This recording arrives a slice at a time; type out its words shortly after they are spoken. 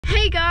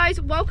guys,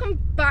 welcome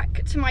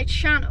back to my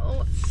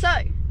channel. So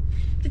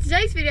for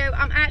today's video,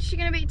 I'm actually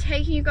going to be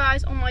taking you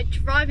guys on my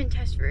driving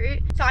test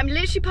route. So I'm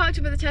literally parked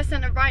up at the test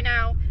centre right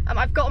now.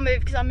 I've got to move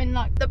because I'm in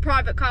like the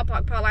private car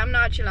park part. I'm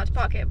not actually allowed to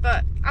park here,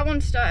 but I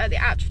want to start at the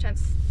actual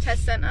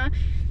test centre.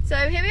 So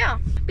here we are.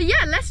 But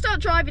yeah, let's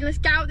start driving. Let's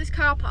get out of this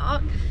car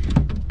park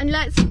and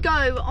let's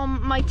go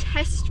on my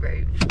test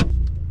route.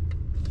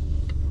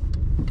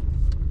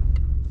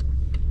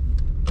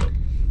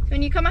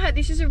 When you come out,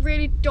 this is a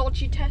really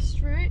dodgy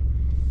test route,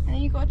 and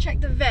then you've got to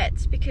check the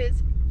vets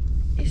because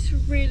it's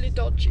really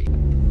dodgy. Do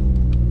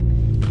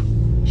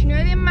you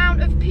know the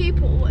amount of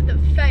people that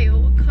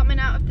fail coming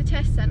out of the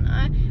test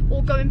centre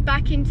or going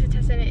back into the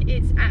test centre?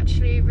 It's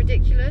actually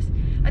ridiculous.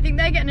 I think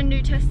they're getting a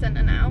new test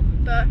centre now,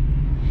 but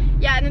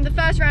yeah. And then the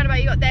first roundabout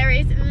you got, there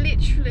is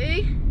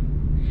literally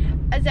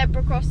a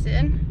zebra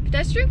crossing,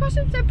 pedestrian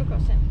crossing, zebra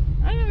crossing,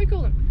 I don't know what we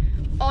call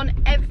them,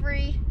 on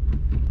every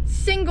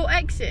single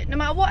exit. No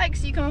matter what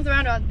exit you come off the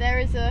roundabout, there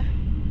is a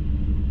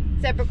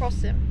zebra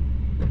crossing.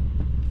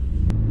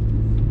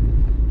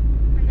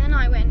 And then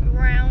I went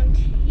round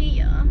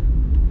here,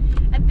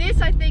 and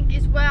this I think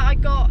is where I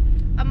got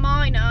a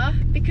minor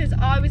because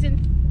I was in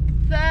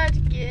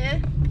third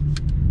gear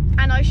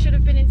and I should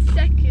have been in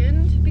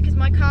second because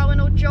my car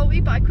went all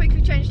jolty, but I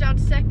quickly changed down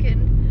to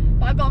second.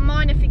 But I got a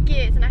minor for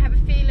gears, and I have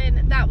a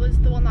feeling that was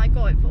the one that I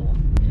got it for.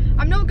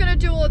 I'm not going to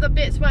do all the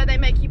bits where they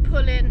make you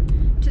pull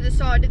in to the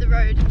side of the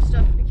road and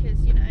stuff because,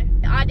 you know,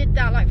 I did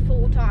that like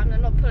 4 times.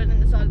 I'm not pulling in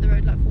the side of the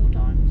road like 4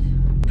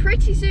 times.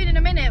 Pretty soon in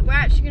a minute we're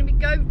actually going to be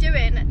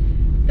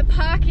doing the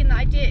parking that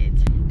I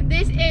did. And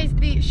this is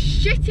the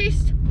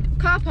shittest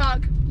car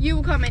park you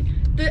will come in.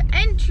 The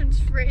entrance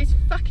for it is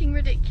fucking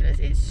ridiculous.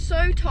 It's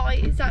so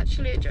tight, it's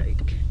actually a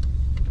joke.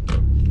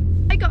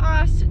 I got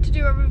asked to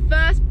do a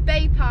reverse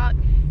bay park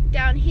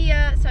down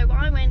here, so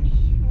I went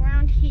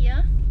around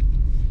here.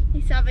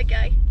 Let's have a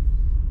go.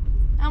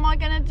 Am I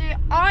gonna do?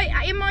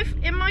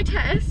 In my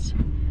test,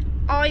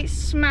 I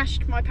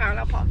smashed my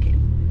parallel parking.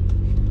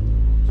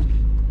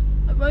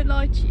 I won't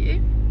lie to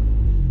you.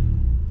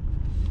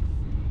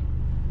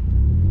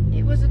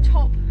 It was a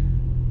top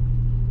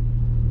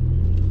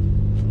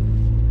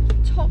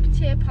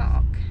tier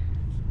park.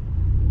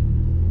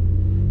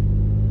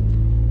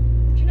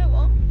 Do you know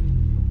what?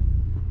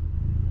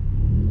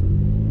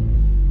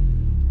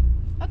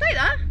 I'll take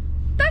that.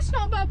 That's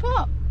not a bad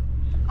park.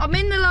 I'm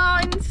in the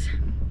lines.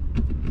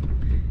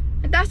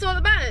 That's all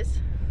that matters.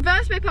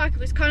 Reverse bay parking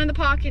was kind of the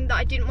parking that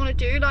I didn't want to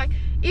do. Like,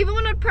 even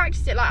when I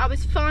practiced it, like I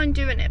was fine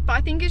doing it, but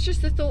I think it's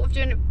just the thought of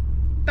doing it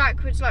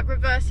backwards, like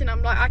reversing.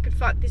 I'm like, I could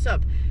fuck this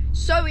up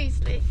so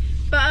easily.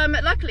 But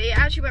luckily it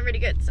actually went really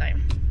good, so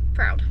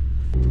proud.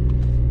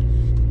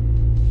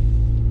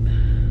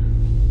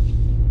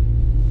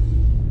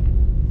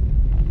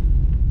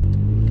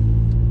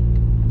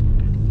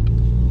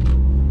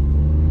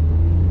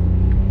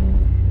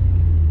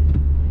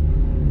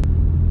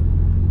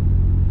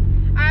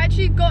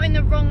 Got in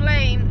the wrong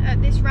lane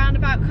at this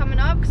roundabout coming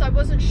up because I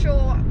wasn't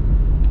sure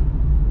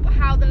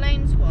how the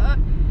lanes work,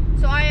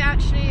 so I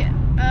actually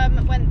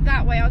went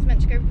that way. I was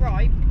meant to go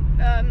right,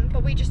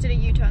 but we just did a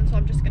U-turn, so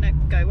I'm just gonna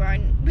go where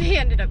we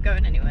ended up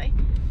going anyway.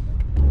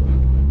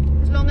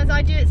 As long as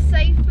I do it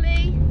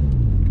safely,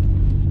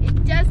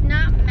 it does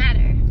not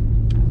matter.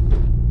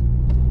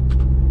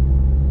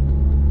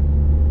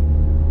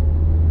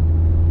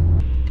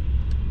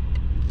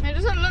 It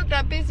doesn't look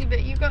that busy,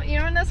 but you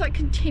know, when there's like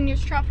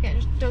continuous traffic, it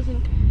just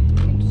doesn't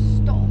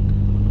stop.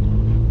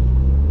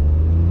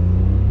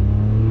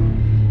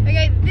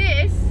 Okay,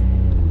 this,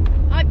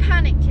 I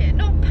panicked here.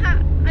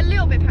 A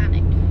little bit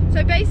panicked.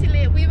 So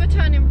basically, we were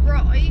turning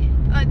right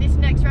at this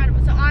next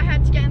roundabout, so I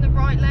had to get in the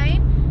right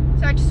lane,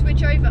 so I had to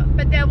switch over.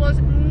 But there was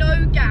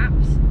no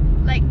gaps,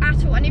 like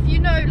at all. And if you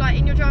know, like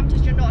in your driving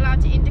test, you're not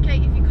allowed to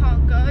indicate if you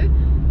can't go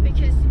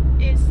because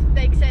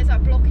they say it's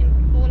like blocking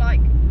or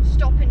like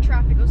stopping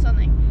traffic or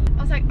something.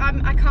 I was like,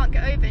 I can't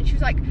get over, and she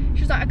was like,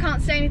 I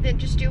can't say anything,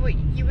 just do what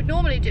you would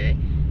normally do.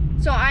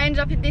 So I ended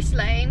up in this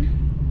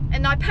lane,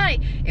 and I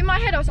panicked. In my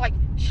head, I was like,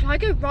 should I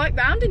go right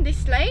round in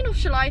this lane, or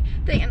should I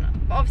think? And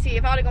obviously,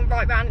 if I'd have gone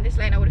right round in this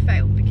lane, I would have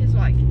failed because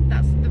like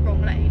that's the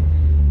wrong lane.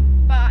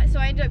 But so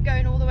I ended up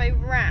going all the way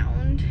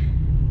round.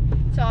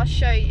 So I'll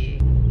show you.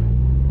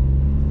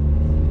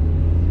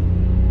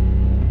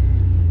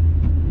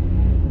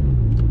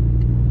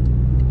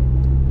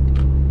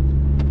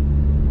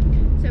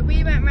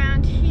 We went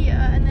round here,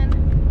 and then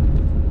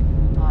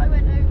I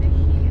went over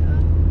here,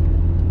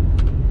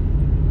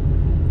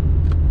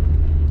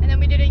 and then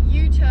we did a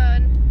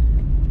U-turn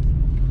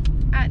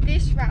at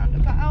this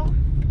roundabout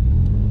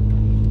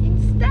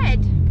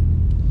instead.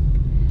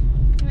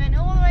 We went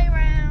all the way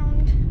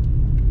around.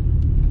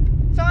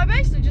 So I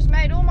basically just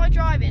made all my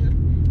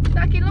driving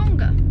fucking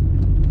longer.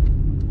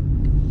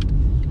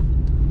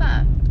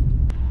 But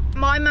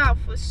my mouth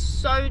was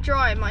so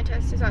dry in my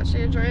test. It's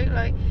actually a joke.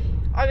 Like,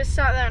 I was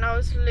sat there and I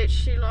was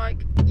literally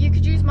like, you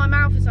could use my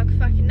mouth as like a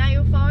fucking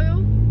nail file,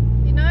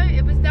 you know?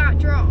 It was that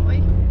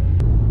dry.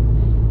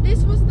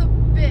 This was the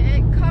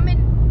bit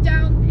coming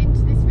down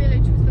into this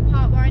village was the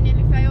part where I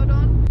nearly failed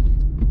on.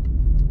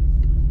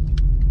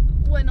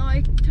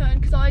 U-turn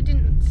because I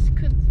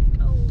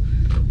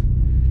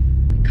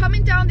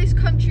coming down this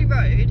country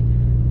road,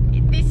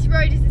 this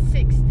road is a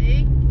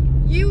 60.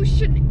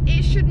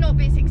 It should not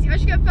be a 60.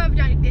 As you go further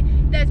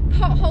down, there's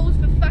potholes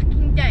for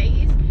fucking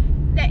days.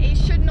 That it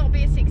should not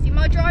be a 60.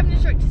 My driving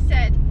instructor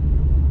said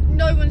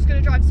no one's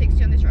going to drive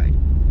 60 on this road.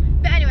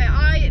 But anyway,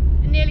 I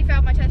nearly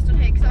failed my test on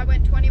here because I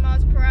went 20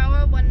 miles per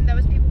hour when there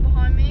was people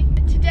behind me.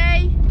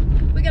 Today,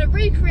 we're going to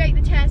recreate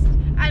the test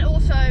and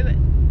also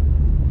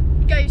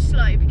go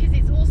slow because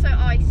it's also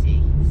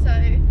icy. So,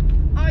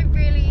 I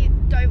really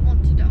don't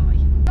want to die.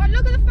 Like,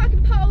 look at the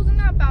fucking potholes on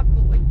that bad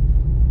boy.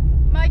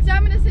 My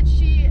examiner said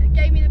she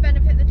gave me the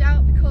benefit of the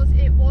doubt because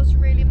it was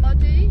really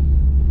muddy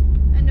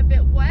and a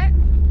bit wet.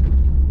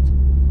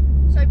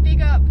 So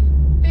big up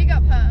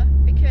her,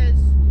 because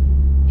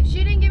if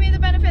she didn't give me the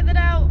benefit of the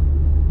doubt,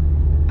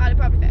 I'd have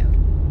probably failed.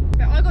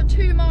 But I got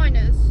 2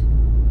 minors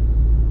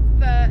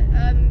for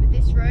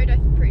this road,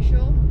 I'm pretty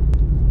sure.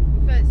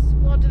 For,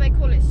 what do they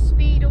call it,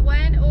 speed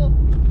awareness, or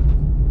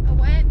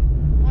awareness?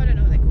 I don't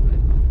know what they call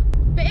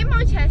it. But in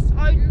my test,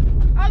 I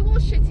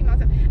was shitting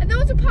myself. And there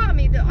was a part of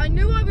me that I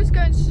knew I was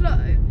going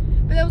slow,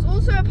 but there was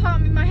also a part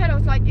of me in my head, I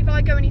was like, if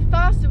I go any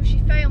faster, will she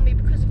fail me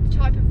because of the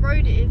type of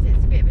road it is?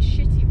 It's a bit of a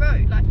shitty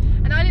road. Like,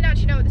 and I didn't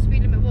actually know what the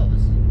speed limit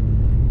was.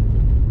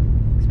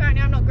 Because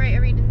apparently I'm not great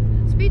at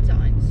reading speed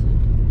signs.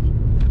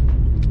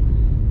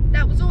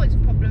 That was always a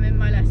problem in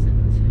my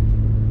lessons.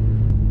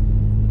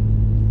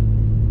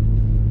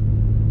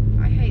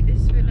 I hate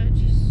this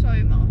village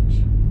so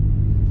much.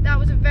 That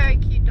was a very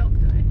cute dog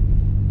though.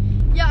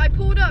 Yeah, I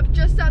pulled up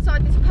just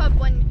outside this pub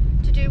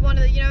to do one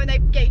of the, you know, when they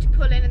get you to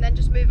pull in and then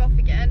just move off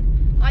again.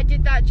 I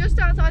did that just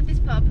outside this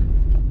pub.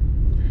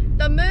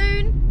 The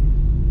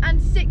Moon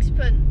and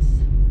Sixpence.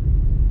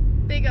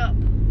 Big up.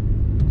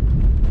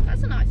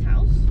 That's a nice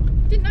house.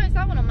 Didn't notice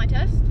that one on my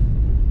test.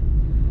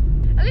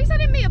 At least I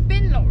didn't meet a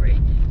bin lorry,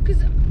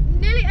 because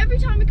nearly every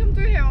time we come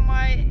through here on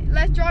my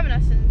driving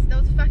lessons, there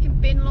was a fucking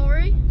bin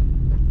lorry.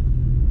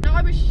 And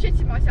I was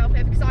shitting myself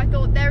here because I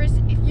thought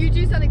if you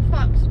do something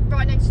fucked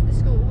right next to the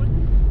school,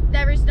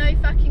 there is no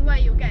fucking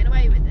way you're getting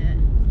away with it.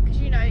 Because,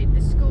 you know,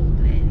 the school,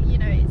 you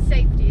know, it's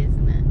safety,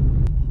 isn't it?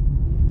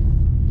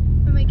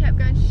 And we kept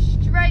going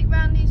straight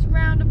round these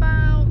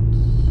roundabouts.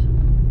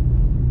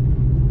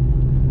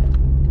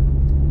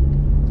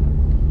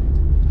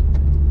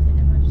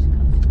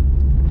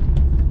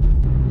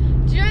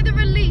 Do you know the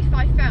relief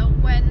I felt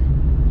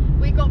when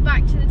we got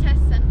back to the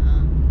test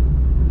centre?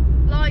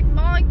 Like,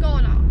 my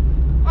God.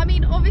 I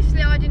mean,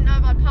 obviously I didn't know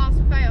if I'd pass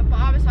or fail, but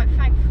I was like,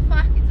 thank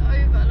fuck it's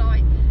over.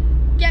 Like,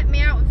 get me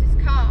out of this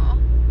car.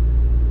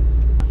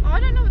 I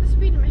don't know what the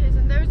speed limit is,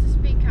 and there is a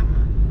speed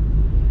camera.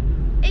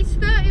 It's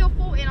 30 or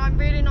 40 and I'm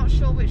really not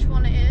sure which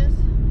one it is. I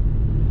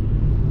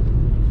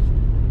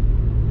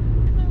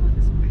don't know what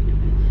the speed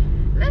limit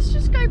is. Let's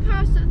just go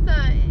past at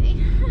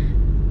 30.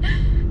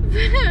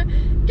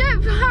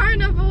 Get far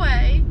enough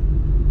away.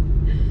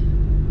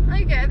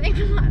 Okay,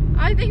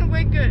 I think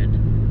we're good.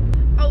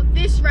 Oh,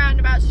 this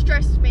roundabout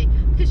stressed me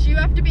because you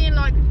have to be in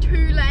like 2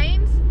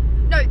 lanes.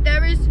 No,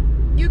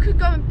 you could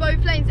go in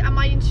both lanes, and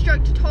my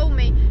instructor told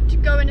me to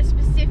go in a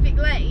specific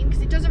lane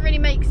because it doesn't really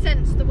make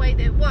sense the way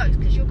that it works,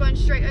 because you're going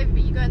straight over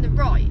but you go in the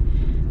right.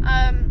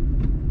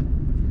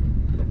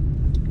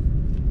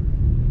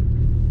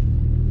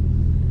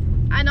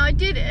 And I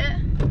did it,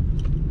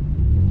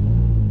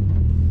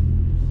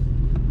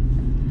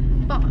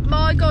 but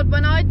my God,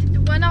 when I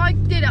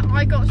did it,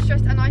 I got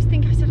stressed, and I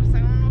think I said,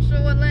 I'm not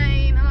sure what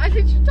lane, and I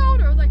literally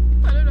told her, I was like,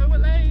 I don't know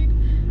what lane.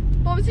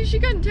 But obviously she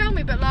couldn't tell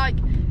me, but like,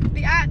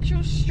 the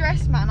actual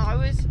stress, man,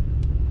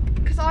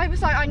 because I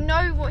was like, I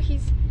know what he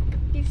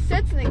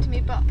said something to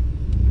me, but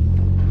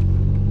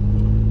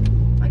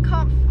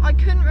I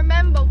couldn't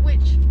remember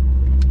which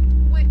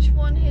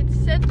one he'd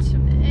said to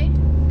me.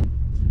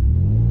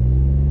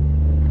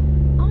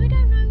 I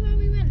don't know where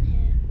we went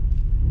here.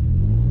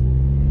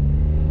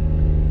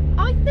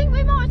 I think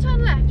we might have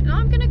turned left, and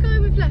I'm gonna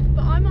go with left,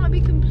 but I might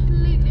be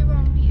completely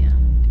wrong here.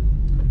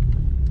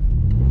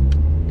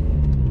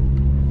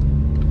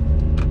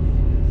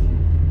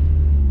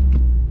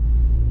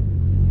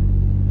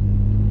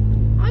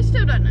 I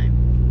still don't know.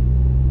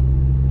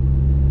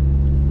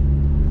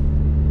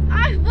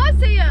 I was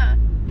here!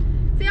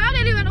 See, I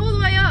nearly went all the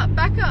way up,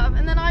 back up,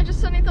 and then I just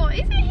suddenly thought,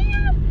 is it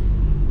here?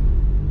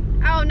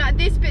 Oh no,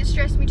 this bit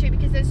stressed me too,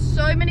 because there's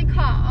so many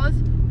cars,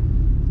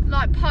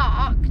 like,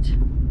 parked.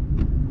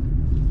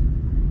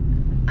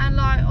 And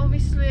like,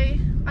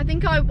 obviously, I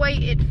think I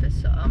waited for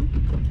some.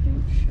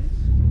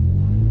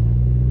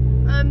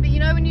 But you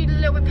know when you're a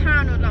little bit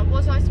paranoid, like,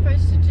 was I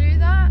supposed to do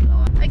that?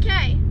 Like,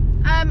 okay.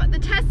 The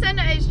test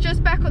centre is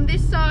just back on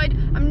this side.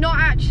 I'm not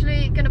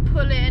actually going to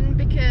pull in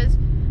because,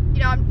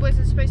 you know, I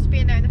wasn't supposed to be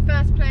in there in the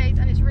first place,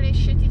 and it's really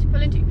shitty to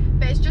pull into.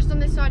 But it's just on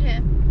this side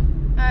here.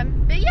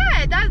 But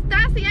yeah,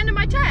 that's the end of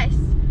my test.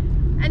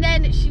 And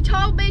then she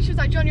told me, she was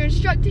like, John, your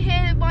instructor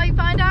here, why you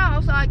find out? I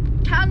was like,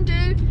 can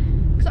do.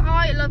 Because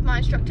I love my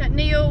instructor.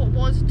 Neil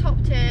was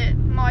top tier,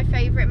 my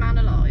favourite man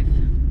alive.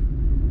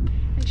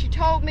 And she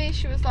told me,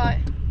 she was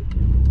like,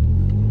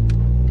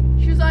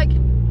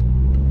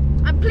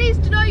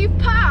 pleased to know you've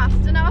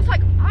passed. And I was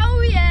like,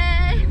 oh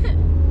yeah.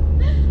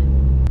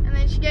 And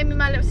then she gave me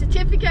my little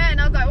certificate and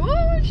I was like,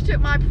 oh, she took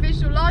my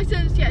provisional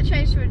license to get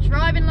changed to a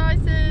driving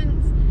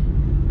license.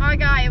 My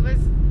guy, it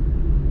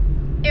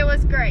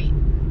was great.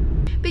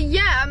 But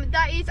yeah,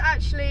 that is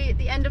actually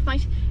the end of my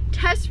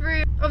test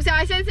route. Obviously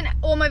I say this in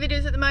all my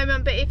videos at the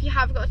moment, but if you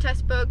have got a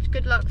test booked,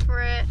 good luck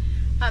for it.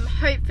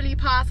 Hopefully you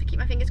pass. I keep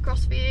my fingers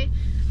crossed for you.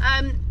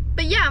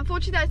 But yeah,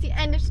 unfortunately that's the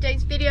end of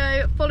today's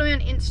video. Follow me on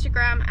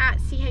Instagram at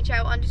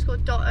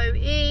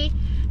chl_.oe.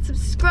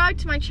 Subscribe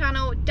to my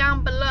channel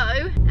down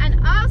below, and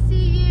I'll see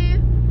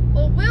you,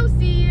 or will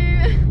see you,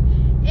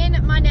 in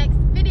my next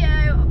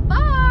video.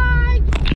 Bye!